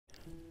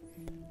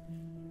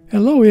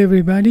Hello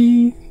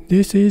everybody,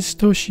 this is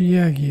Toshi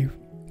Yagi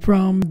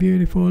from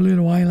beautiful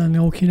little island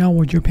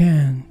Okinawa,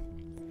 Japan.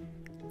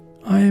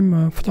 I am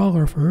a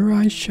photographer.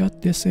 I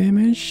shot this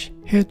image,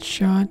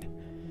 headshot,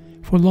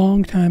 for a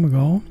long time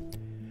ago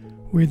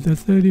with the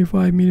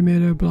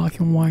 35mm black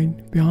and white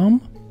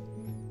film.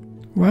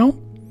 Well,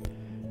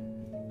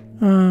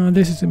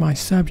 this is my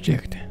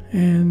subject,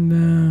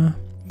 and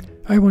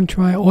I want to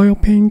try oil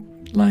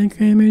paint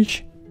like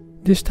image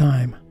this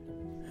time.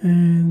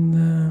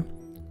 And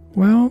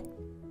well,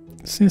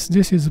 since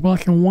this is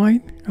black and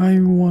white, I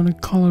want to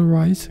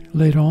colorize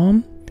later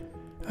on.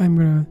 I'm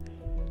gonna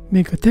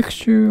make a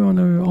texture on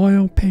the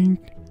oil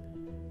paint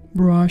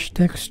brush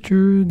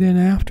texture. Then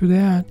after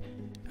that,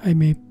 I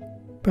may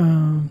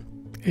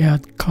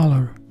add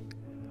color.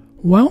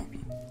 Well,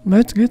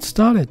 let's get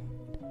started.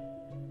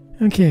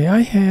 Okay,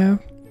 I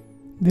have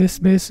this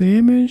basic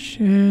image,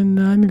 and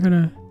I'm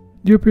gonna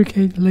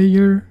duplicate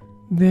layer.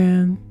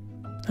 Then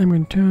I'm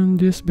gonna turn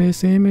this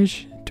base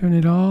image, turn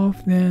it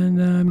off. Then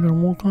I'm gonna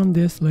work on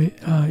this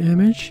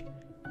image.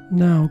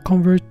 Now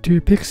convert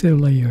to pixel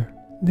layer.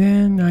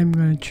 Then I'm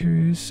gonna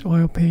choose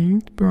oil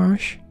paint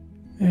brush,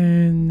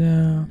 and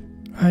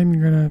I'm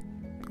gonna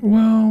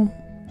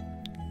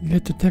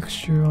get the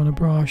texture on the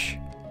brush.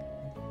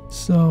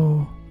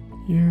 So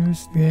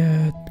use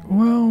that.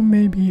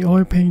 Maybe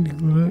oil paint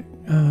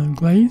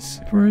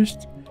glaze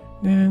first,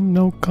 then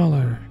no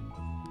color,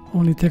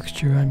 only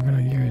texture I'm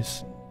gonna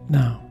use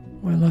now.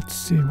 Well, let's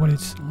see what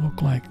it's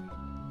look like.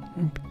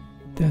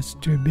 That's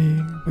too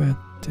big, but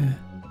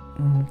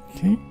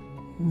okay.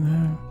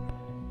 Now,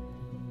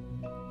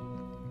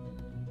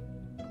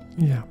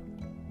 yeah.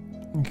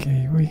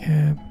 Okay, we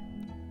have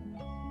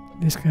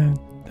this kind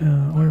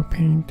of oil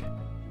paint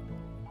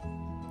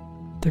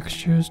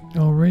textures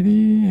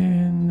already,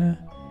 and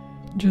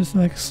just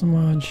like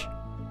smudge,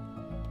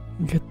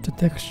 get the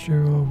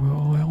texture of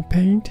oil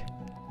paint.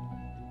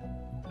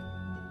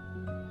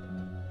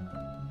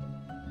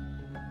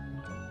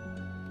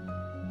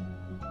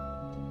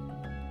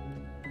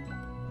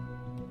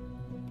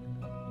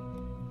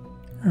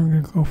 I'm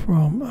gonna go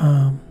from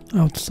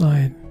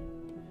outside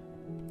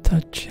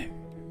touch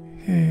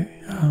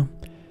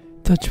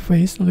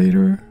face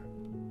later.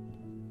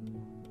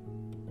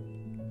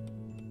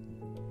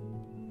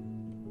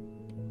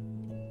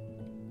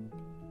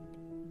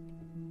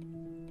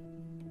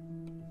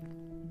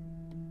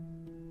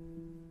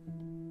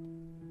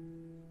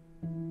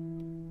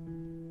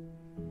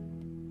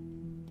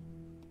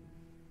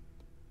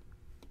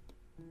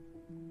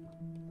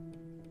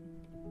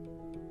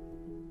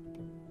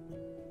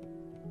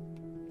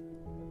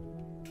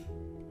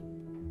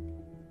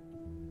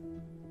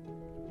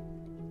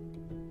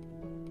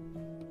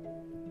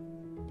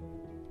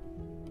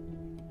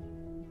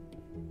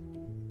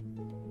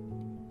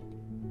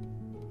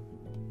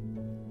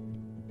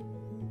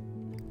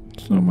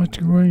 So much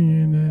grain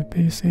in the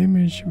base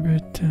image,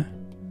 but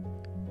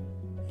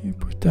you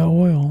put the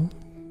oil,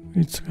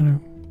 it's gonna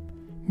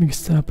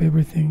mix up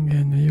everything,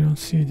 and you don't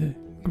see the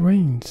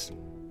grains.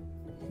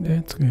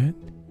 That's good.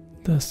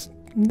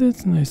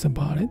 That's nice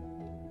about it.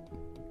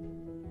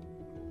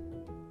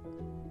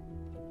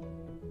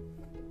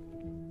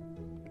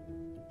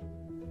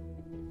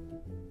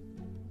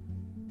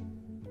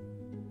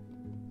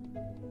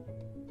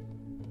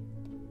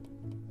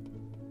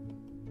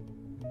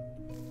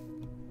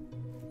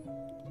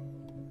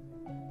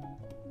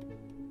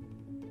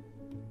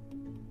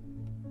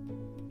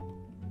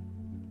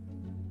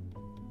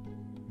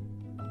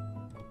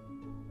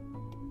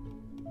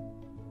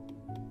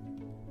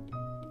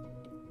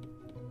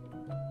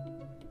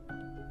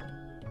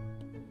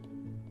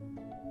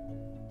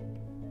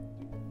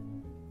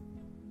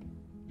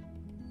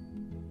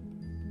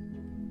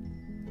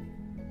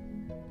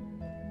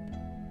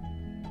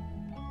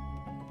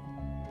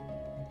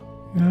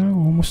 Now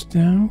almost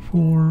done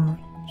for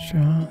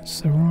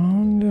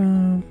surround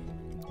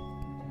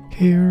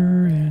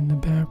hair and the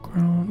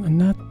background, and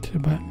not the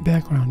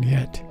background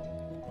yet.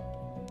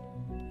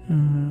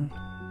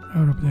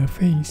 Out of the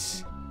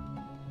face.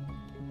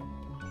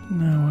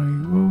 Now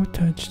I will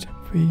touch the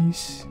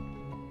face.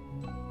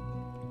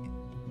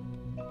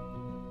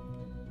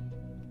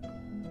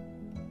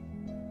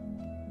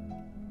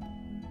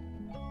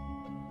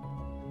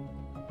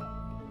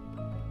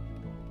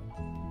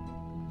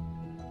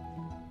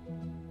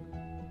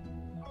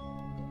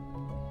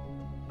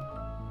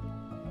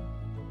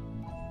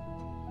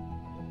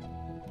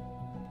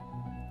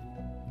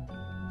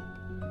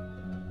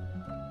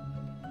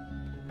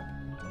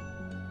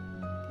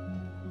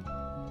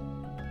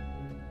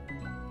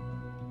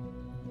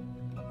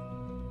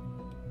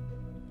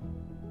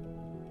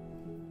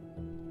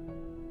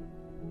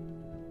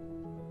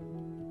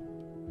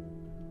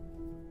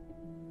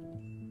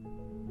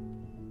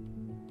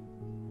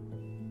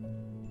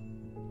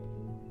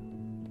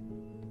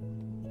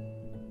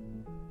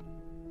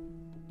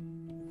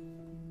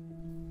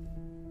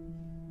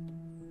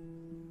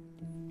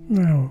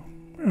 Now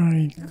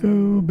I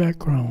go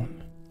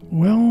background.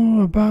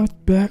 Well,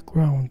 about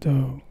background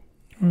though.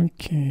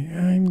 Okay,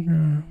 I'm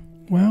gonna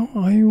Well,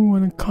 I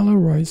want to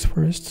colorize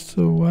first,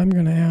 so I'm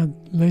gonna add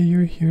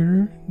layer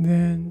here.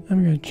 Then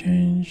I'm gonna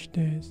change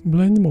this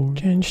blend mode,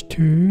 change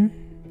to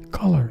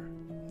color.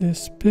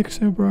 This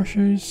pixel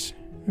brushes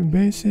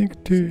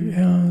basic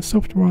to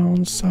soft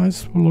round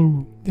size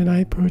blue. Then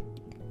I put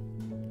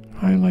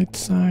highlight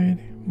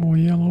side more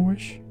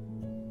yellowish.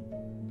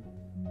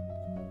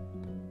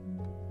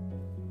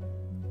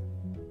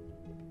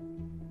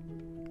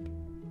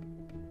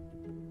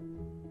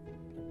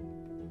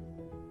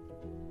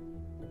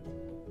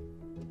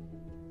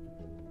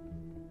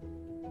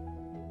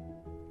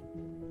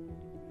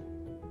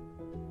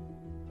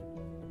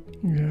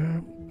 Yeah,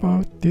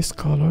 about this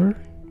color,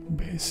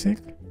 basic.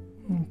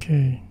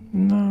 Okay,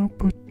 now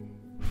put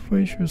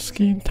facial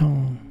skin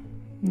tone.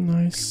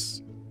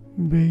 Nice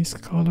base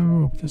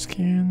color of the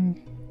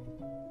skin.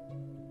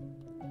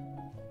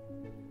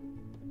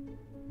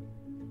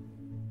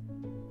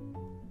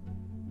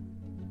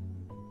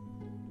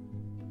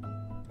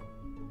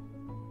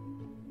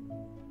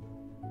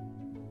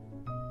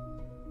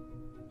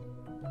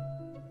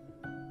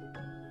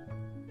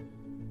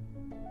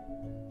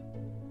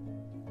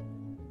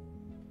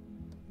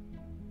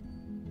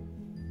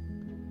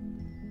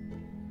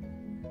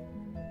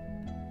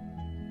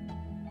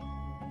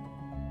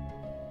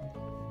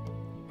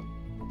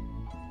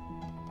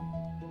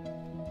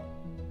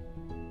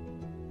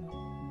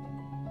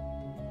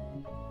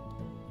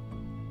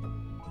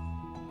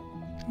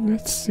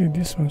 Let's see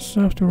this one,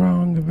 soft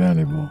round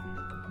valuable.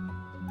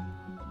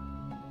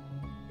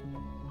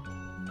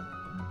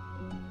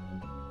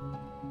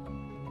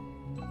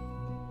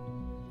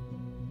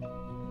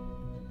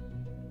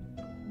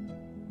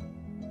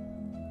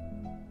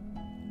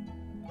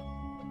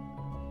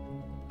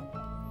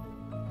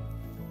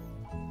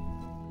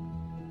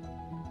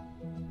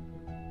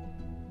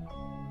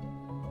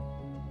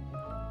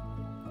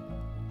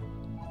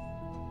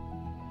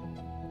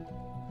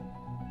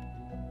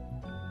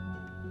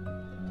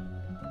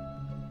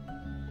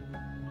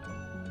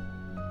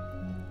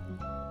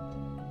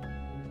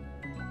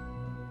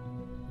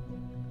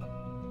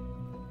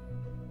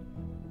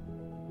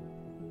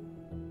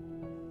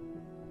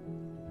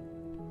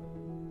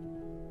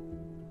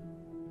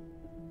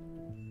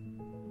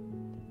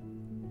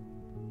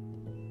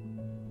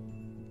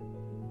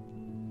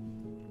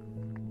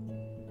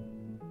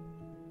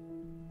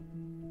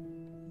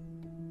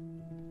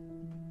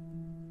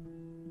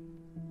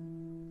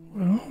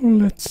 Well,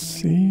 let's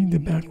see the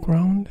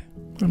background.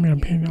 I'm gonna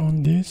paint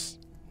on this.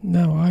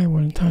 Now I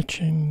was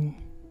touching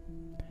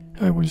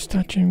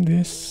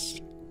this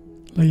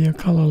layer,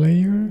 color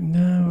layer.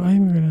 Now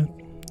I'm gonna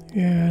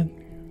add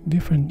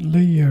different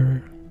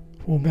layer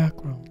for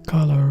background.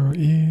 Color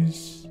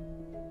is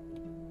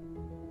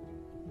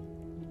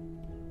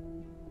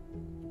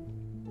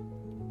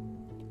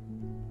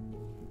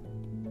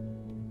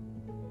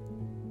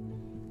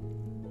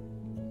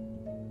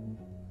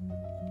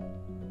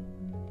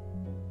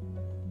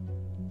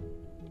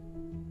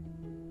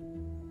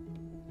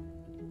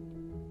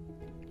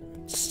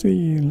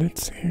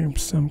let's have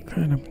some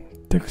kind of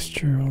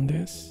texture on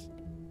this.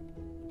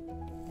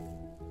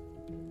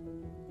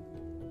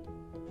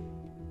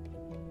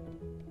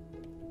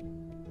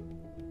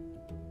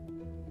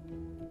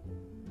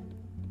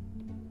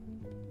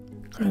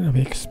 Kind of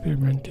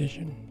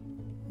experimentation.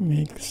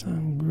 Make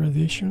some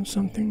gradation,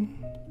 something.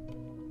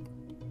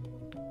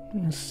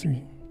 Let's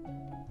see.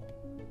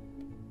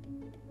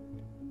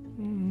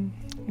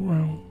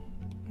 Well,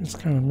 it's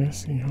kind of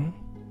messy, huh?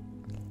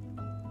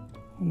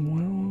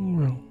 Well.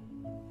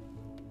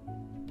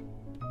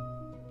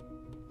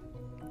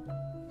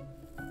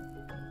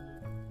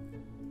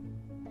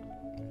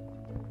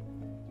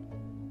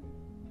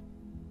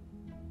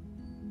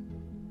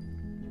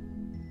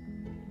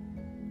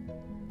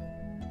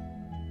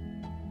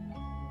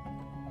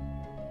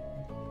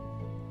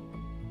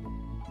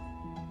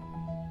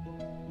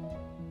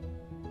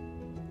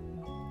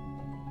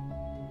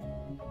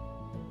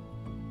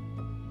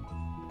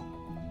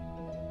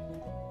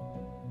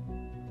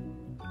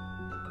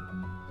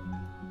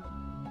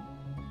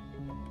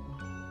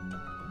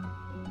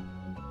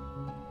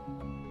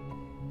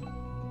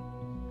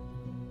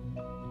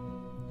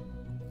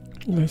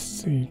 Let's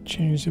see,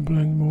 change the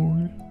blend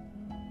mode.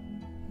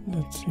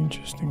 That's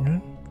interesting,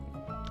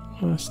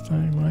 huh? Last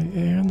time I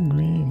add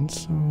green,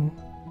 so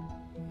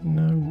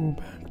now go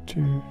back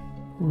to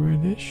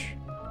reddish,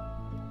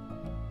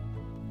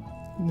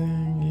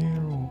 then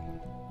yellow.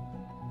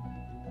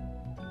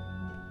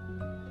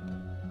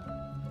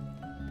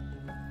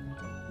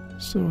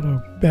 Sort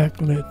of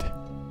backlit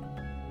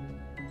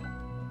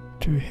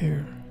to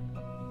hair.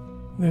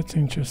 That's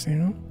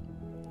interesting, huh?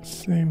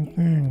 Same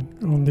thing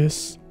on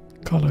this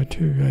color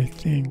too, I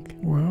think.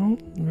 Well,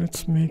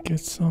 let's make it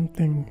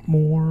something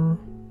more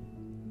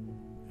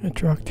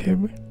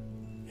attractive,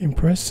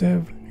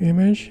 impressive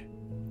image.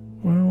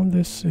 Well,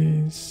 this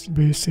is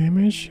base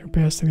image,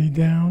 opacity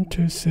down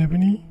to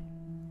 70.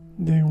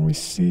 Then we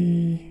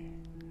see,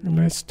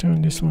 let's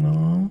turn this one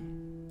on.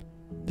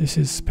 This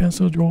is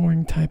pencil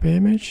drawing type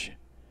image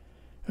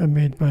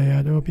made by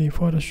Adobe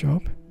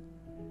Photoshop.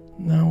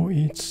 Now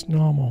it's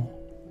normal.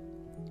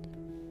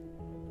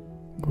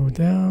 Go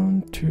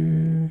down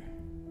to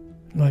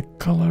like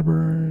color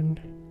burn.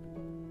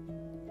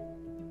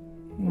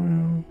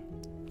 Well,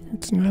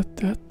 it's not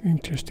that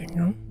interesting,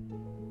 huh?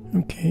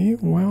 Okay,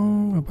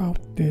 well,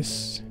 about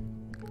this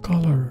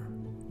color,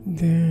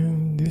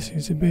 then this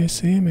is the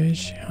base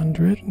image,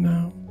 100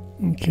 now.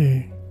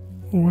 Okay,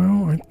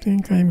 well, I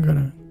think I'm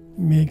gonna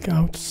make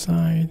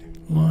outside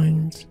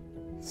lines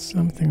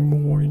something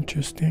more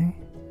interesting.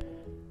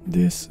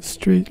 This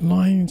straight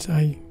lines,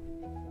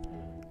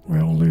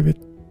 will leave it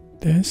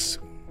this,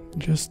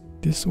 just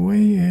this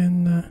way,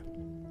 and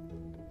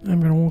I'm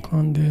gonna work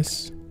on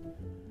this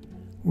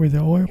with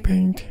the oil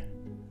paint,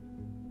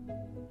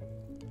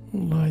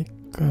 like,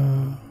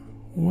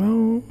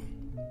 well,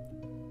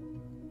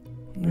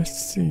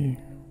 let's see,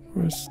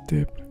 first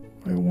step,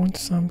 I want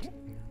some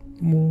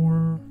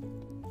more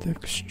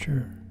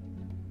texture.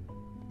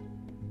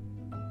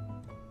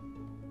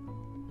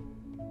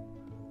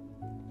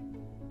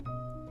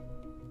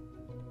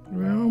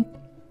 Well,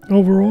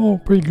 overall,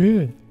 pretty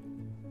good.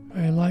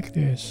 I like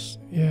this,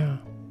 yeah.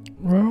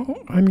 Well,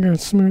 I'm gonna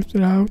smooth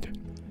it out.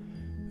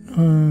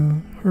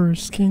 Her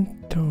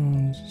skin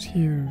tones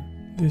here.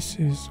 This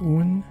is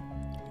one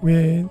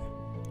with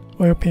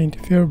oil paint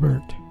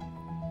filbert.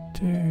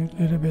 To a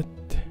little bit,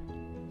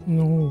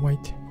 no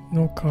white,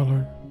 no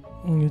color,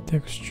 only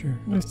texture.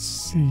 Let's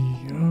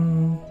see,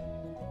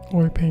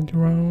 oil paint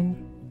around.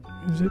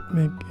 Does it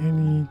make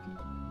any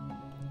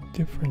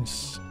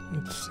difference?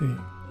 Let's see.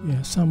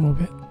 Yeah, some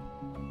of it.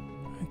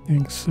 I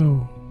think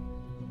so.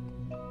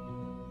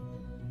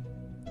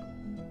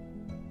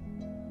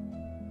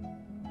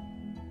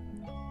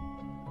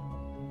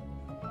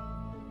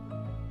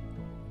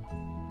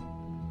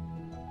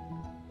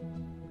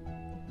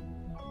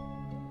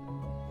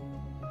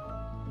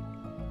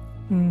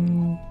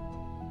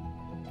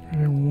 I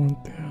don't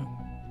want that.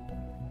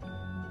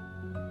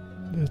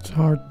 That's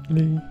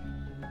hardly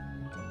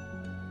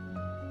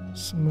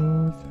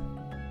smooth.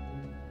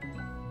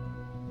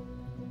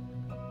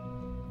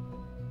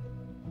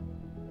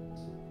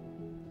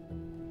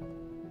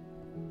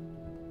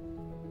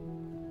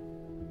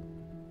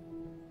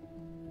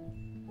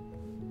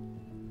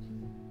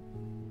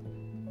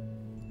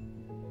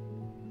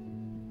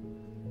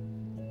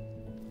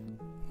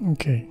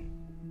 Okay,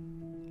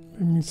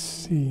 let me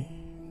see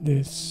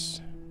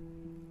this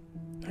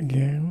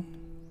again.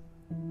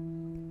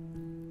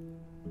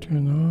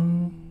 Turn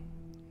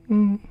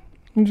on.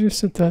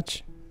 Just a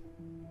touch.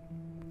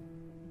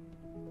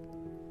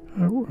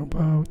 How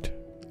about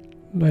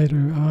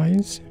lighter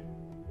eyes?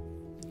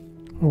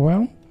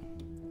 Well,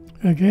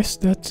 I guess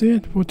that's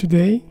it for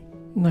today.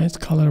 Nice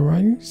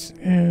colorize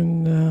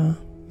and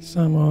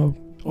some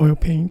oil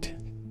paint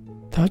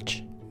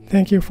touch.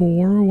 Thank you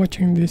for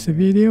watching this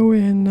video,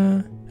 and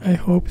I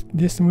hope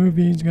this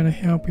movie is gonna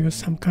help you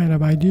some kind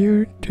of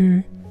idea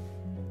to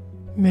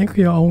make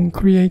your own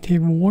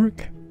creative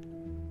work.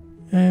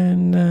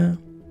 And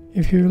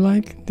if you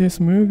like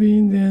this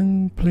movie,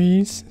 then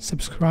please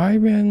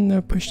subscribe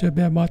and push the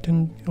bell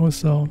button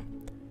also.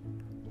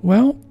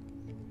 Well,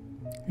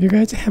 you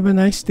guys have a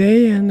nice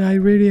day, and I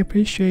really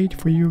appreciate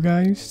for you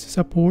guys'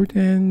 support,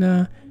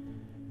 and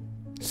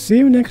see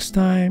you next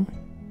time.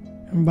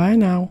 Bye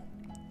now.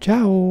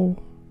 Ciao.